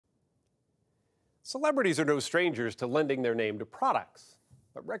Celebrities are no strangers to lending their name to products.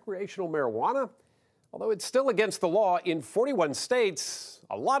 But recreational marijuana, although it's still against the law in 41 states,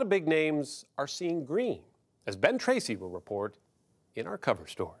 a lot of big names are seeing green, as Ben Tracy will report in our cover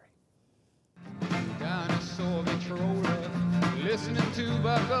story.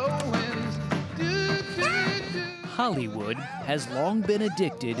 Hollywood has long been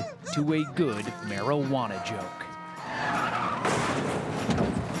addicted to a good marijuana joke.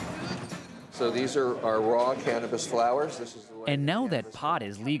 So these are our raw cannabis flowers. And now that pot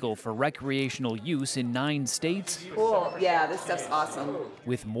is legal for recreational use in 9 states, cool, yeah, this stuff's awesome.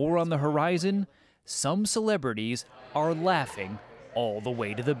 With more on the horizon, some celebrities are laughing all the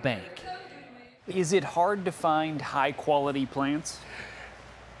way to the bank. Is it hard to find high-quality plants?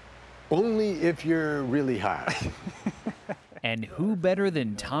 Only if you're really high. And who better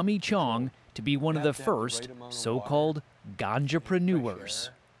than Tommy Chong to be one of the first so-called ganjapreneurs?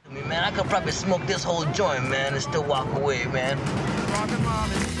 I mean, man, I could probably smoke this whole joint, man, and still walk away, man.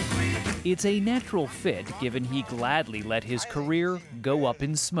 It's a natural fit, given he gladly let his career go up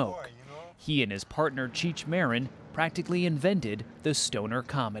in smoke. He and his partner, Cheech Marin, practically invented the stoner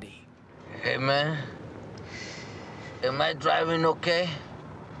comedy. Hey, man, am I driving okay?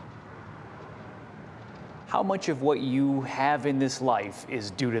 How much of what you have in this life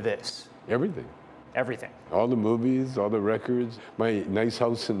is due to this? Everything. Everything. All the movies, all the records, my nice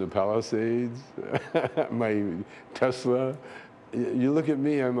house in the Palisades, my Tesla. You look at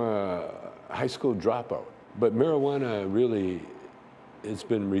me, I'm a high school dropout. But marijuana really, it's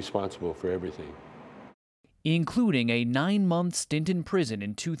been responsible for everything. Including a 9-month stint in prison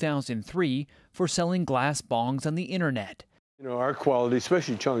in 2003 for selling glass bongs on the internet. You know, our quality,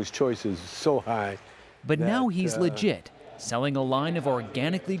 especially Chong's Choice, is so high. But now he's legit, selling a line of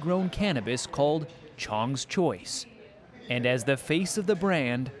organically grown cannabis called Chong's Choice. And as the face of the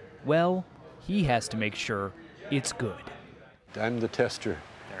brand, well, he has to make sure it's good. I'm the tester.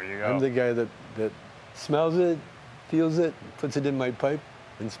 There you go. I'm the guy that smells it, feels it, puts it in my pipe,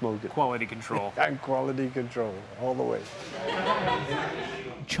 and smokes it. Quality control. I'm quality control, all the way.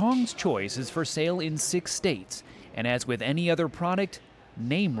 Chong's Choice is for sale in 6 states, and as with any other product,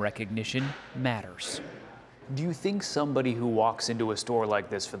 name recognition matters. Do you think somebody who walks into a store like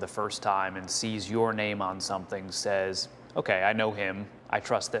this for the first time and sees your name on something says, okay, I know him, I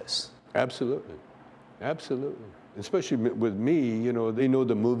trust this? Absolutely, absolutely. Especially with me, you know, they know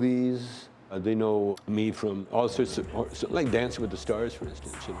the movies, they know me from all sorts of, like Dancing with the Stars, for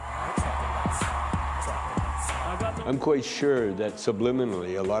instance. You know. I'm quite sure that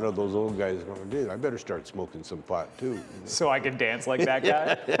subliminally, a lot of those old guys are going, dude, I better start smoking some pot too. You know? So I can dance like that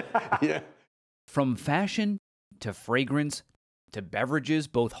guy? Yeah. From fashion to fragrance to beverages,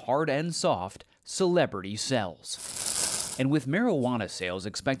 both hard and soft, Celebrity sells. And with marijuana sales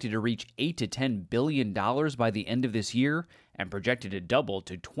expected to reach $8 to $10 billion by the end of this year and projected to double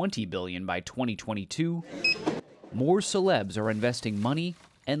to $20 billion by 2022, more celebs are investing money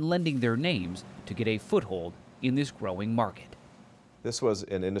and lending their names to get a foothold in this growing market. This was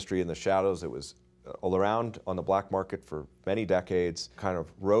an industry in the shadows. It was all around on the black market for many decades, kind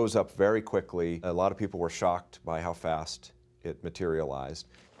of rose up very quickly. A lot of people were shocked by how fast it materialized.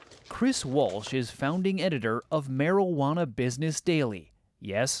 Chris Walsh is founding editor of Marijuana Business Daily.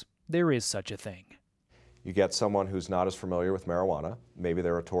 Yes, there is such a thing. You get someone who's not as familiar with marijuana. Maybe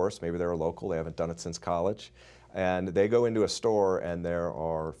they're a tourist, maybe they're a local, they haven't done it since college. And they go into a store and there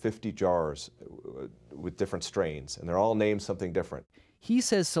are 50 jars with different strains, and they're all named something different. He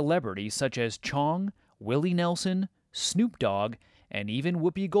says celebrities such as Chong, Willie Nelson, Snoop Dogg, and even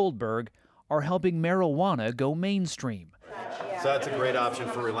Whoopi Goldberg are helping marijuana go mainstream. So that's a great option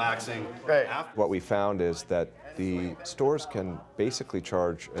for relaxing. Right. What we found is that the stores can basically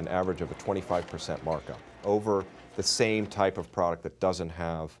charge an average of a 25% markup over the same type of product that doesn't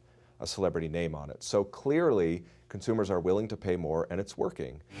have a celebrity name on it. So clearly, consumers are willing to pay more, and it's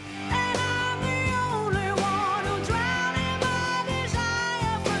working.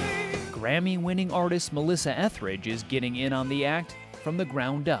 Grammy-winning artist Melissa Etheridge is getting in on the act from the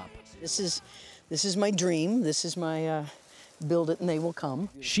ground up. This is my dream. This is my build it and they will come.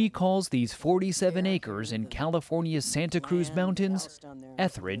 She calls these 47 acres in California's Santa Cruz Mountains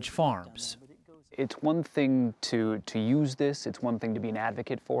Etheridge Farms. It's one thing to use this. It's one thing to be an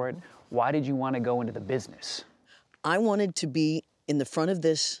advocate for it. Why did you want to go into the business? I wanted to be in the front of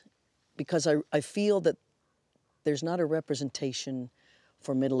this because I feel that there's not a representation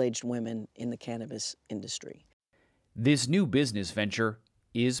for middle-aged women in the cannabis industry. This new business venture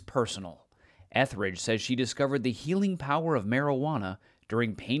is personal. Etheridge says she discovered the healing power of marijuana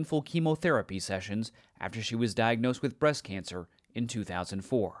during painful chemotherapy sessions after she was diagnosed with breast cancer in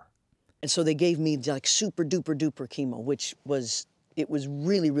 2004. And so they gave me like super duper duper chemo, which was, it was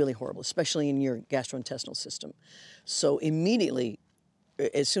really, really horrible, especially in your gastrointestinal system. So immediately,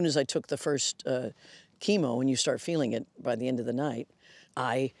 as soon as I took the first chemo, and you start feeling it by the end of the night,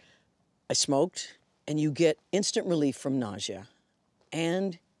 I smoked, and you get instant relief from nausea,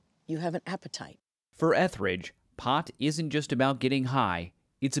 and you have an appetite. For Etheridge, pot isn't just about getting high,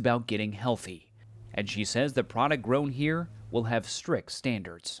 it's about getting healthy. And she says the product grown here will have strict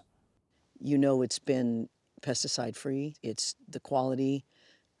standards. You know it's been pesticide-free, it's the quality,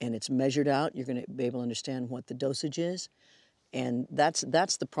 and it's measured out. You're going to be able to understand what the dosage is, and that's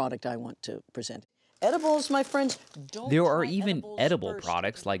the product I want to present. Edibles, my friends, don't There are try even edibles edible first.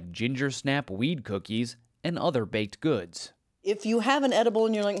 products like ginger snap weed cookies and other baked goods. If you have an edible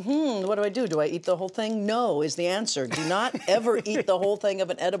and you're like, what do I do? Do I eat the whole thing? No, is the answer. Do not ever eat the whole thing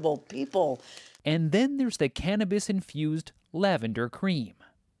of an edible, people. And then there's the cannabis-infused lavender cream.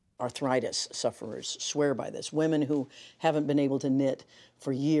 Arthritis sufferers swear by this. Women who haven't been able to knit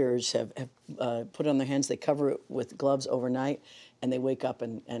for years have put it on their hands. They cover it with gloves overnight, and they wake up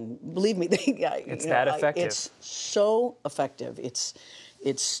and believe me, it's that effective. It's so effective. It's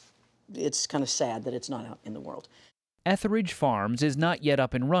kind of sad that it's not out in the world. Etheridge Farms is not yet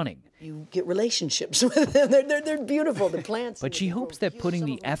up and running. You get relationships with them. They're beautiful, the plants. But she hopes that putting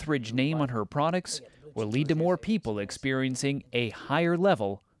the Etheridge name on her products will lead to more people experiencing a higher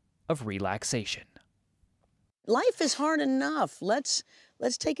level of relaxation. Life is hard enough. Let's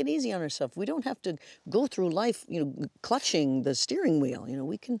take it easy on ourselves. We don't have to go through life, clutching the steering wheel.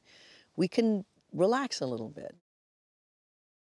 We can relax a little bit.